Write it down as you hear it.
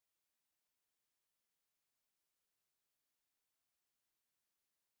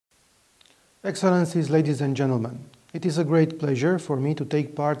Excellencies, ladies and gentlemen, it is a great pleasure for me to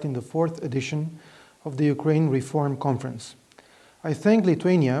take part in the 4th edition of the Ukraine Reform Conference. I thank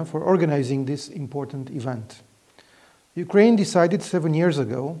Lithuania for organizing this important event. Ukraine decided 7 years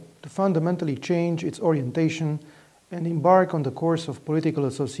ago to fundamentally change its orientation and embark on the course of political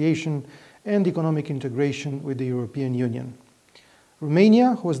association and economic integration with the European Union.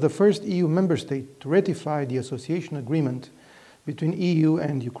 Romania was the first EU member state to ratify the association agreement between EU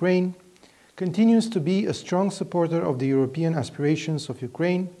and Ukraine, continues to be a strong supporter of the European aspirations of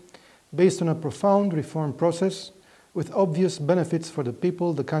Ukraine based on a profound reform process with obvious benefits for the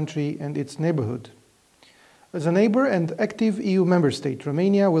people, the country, and its neighborhood. As a neighbor and active EU member state,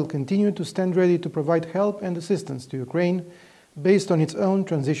 Romania will continue to stand ready to provide help and assistance to Ukraine based on its own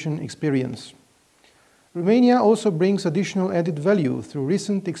transition experience. Romania also brings additional added value through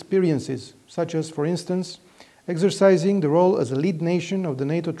recent experiences, such as, for instance, exercising the role as a lead nation of the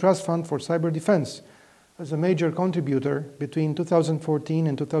NATO Trust Fund for Cyber Defense as a major contributor between 2014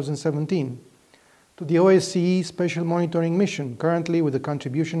 and 2017, to the OSCE Special Monitoring Mission, currently with a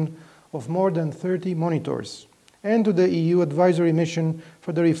contribution of more than 30 monitors, and to the EU Advisory Mission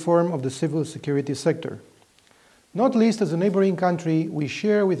for the reform of the civil security sector. Not least as a neighboring country, we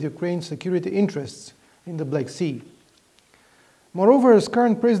share with Ukraine security interests in the Black Sea. Moreover, as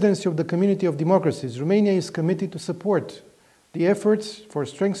current presidency of the Community of Democracies, Romania is committed to support the efforts for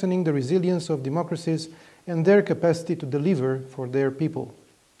strengthening the resilience of democracies and their capacity to deliver for their people.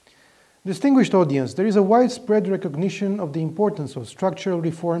 Distinguished audience, there is a widespread recognition of the importance of structural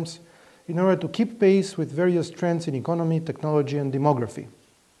reforms in order to keep pace with various trends in economy, technology, and demography.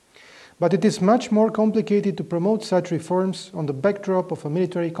 But it is much more complicated to promote such reforms on the backdrop of a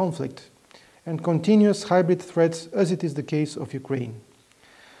military conflict and continuous hybrid threats, as it is the case of Ukraine.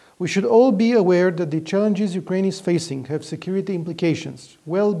 We should all be aware that the challenges Ukraine is facing have security implications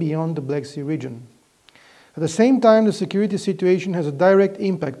well beyond the Black Sea region. At the same time, the security situation has a direct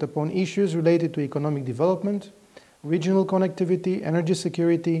impact upon issues related to economic development, regional connectivity, energy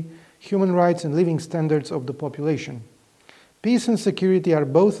security, human rights, and living standards of the population. Peace and security are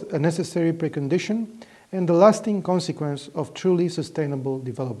both a necessary precondition and a lasting consequence of truly sustainable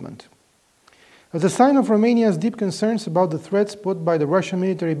development. As a sign of Romania's deep concerns about the threats put by the Russian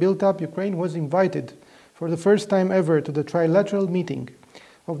military build-up, Ukraine was invited for the first time ever to the trilateral meeting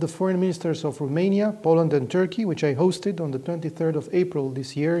of the foreign ministers of Romania, Poland, and Turkey, which I hosted on the 23rd of April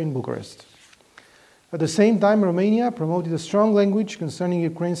this year in Bucharest. At the same time, Romania promoted a strong language concerning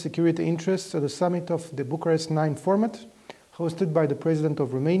Ukraine's security interests at the summit of the Bucharest 9 format, hosted by the President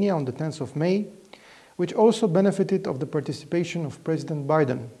of Romania on the 10th of May, which also benefited of the participation of President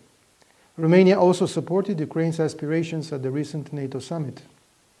Biden. Romania also supported Ukraine's aspirations at the recent NATO summit.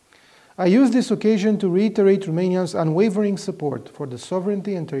 I use this occasion to reiterate Romania's unwavering support for the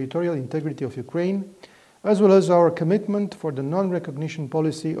sovereignty and territorial integrity of Ukraine, as well as our commitment for the non-recognition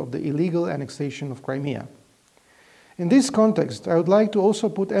policy of the illegal annexation of Crimea. In this context, I would like to also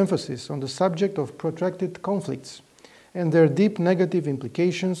put emphasis on the subject of protracted conflicts and their deep negative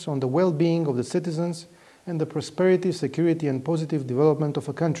implications on the well-being of the citizens and the prosperity, security, and positive development of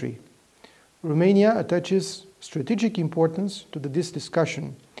a country. Romania attaches strategic importance to this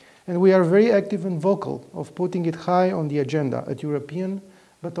discussion, and we are very active and vocal of putting it high on the agenda at European,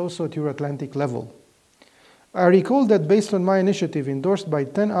 but also at Euro-Atlantic level. I recall that based on my initiative endorsed by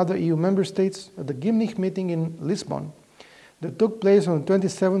 10 other EU member states at the Gymnich meeting in Lisbon that took place on the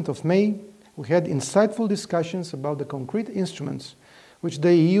 27th of May, we had insightful discussions about the concrete instruments which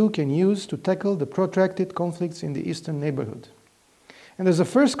the EU can use to tackle the protracted conflicts in the eastern neighborhood. And as a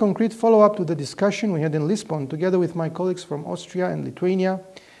first concrete follow-up to the discussion we had in Lisbon, together with my colleagues from Austria and Lithuania,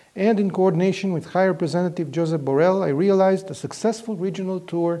 and in coordination with High Representative Josep Borrell, I realized a successful regional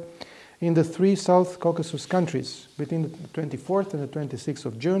tour in the 3 South Caucasus countries between the 24th and the 26th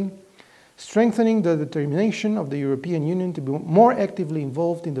of June, strengthening the determination of the European Union to be more actively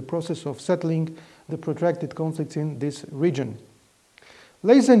involved in the process of settling the protracted conflicts in this region.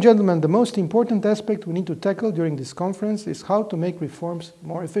 Ladies and gentlemen, the most important aspect we need to tackle during this conference is how to make reforms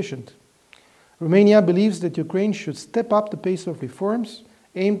more efficient. Romania believes that Ukraine should step up the pace of reforms,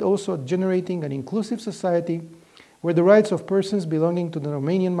 aimed also at generating an inclusive society where the rights of persons belonging to the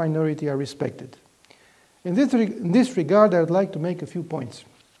Romanian minority are respected. In this regard, I would like to make a few points.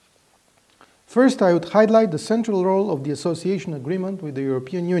 First, I would highlight the central role of the association agreement with the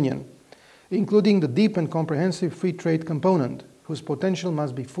European Union, including the deep and comprehensive free trade component, whose potential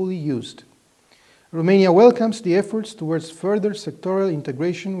must be fully used. Romania welcomes the efforts towards further sectoral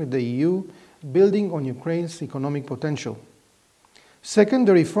integration with the EU, building on Ukraine's economic potential. Second,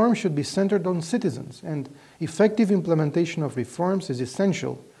 the reform should be centered on citizens, and effective implementation of reforms is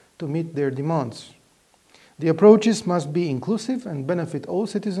essential to meet their demands. The approaches must be inclusive and benefit all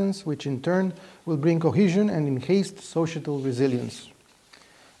citizens, which in turn will bring cohesion and enhanced societal resilience.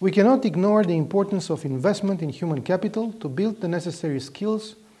 We cannot ignore the importance of investment in human capital to build the necessary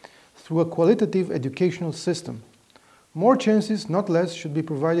skills through a qualitative educational system. More chances, not less, should be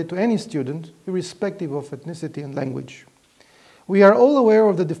provided to any student, irrespective of ethnicity and language. We are all aware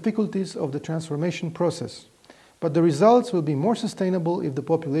of the difficulties of the transformation process, but the results will be more sustainable if the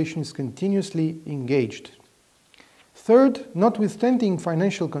population is continuously engaged. Third, notwithstanding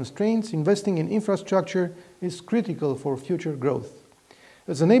financial constraints, investing in infrastructure is critical for future growth.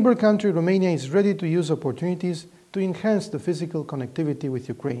 As a neighbor country, Romania is ready to use opportunities to enhance the physical connectivity with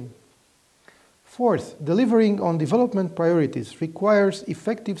Ukraine. Fourth, delivering on development priorities requires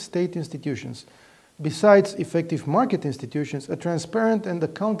effective state institutions. Besides effective market institutions, a transparent and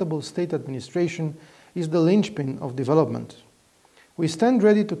accountable state administration is the linchpin of development. We stand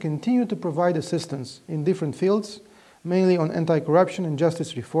ready to continue to provide assistance in different fields, mainly on anti-corruption and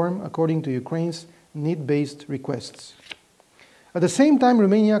justice reform, according to Ukraine's need-based requests. At the same time,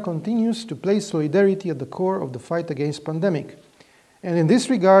 Romania continues to place solidarity at the core of the fight against pandemic, and in this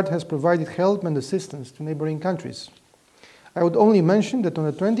regard has provided help and assistance to neighboring countries. I would only mention that on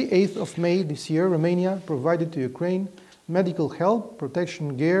the 28th of May this year, Romania provided to Ukraine medical help,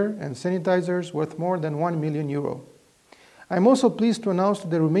 protection gear, and sanitizers worth more than €1 million. I am also pleased to announce that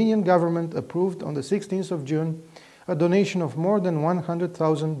the Romanian government approved on the 16th of June a donation of more than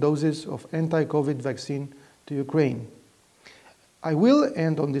 100,000 doses of anti-COVID vaccine to Ukraine. I will,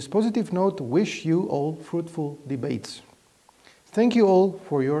 and on this positive note, wish you all fruitful debates. Thank you all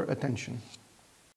for your attention.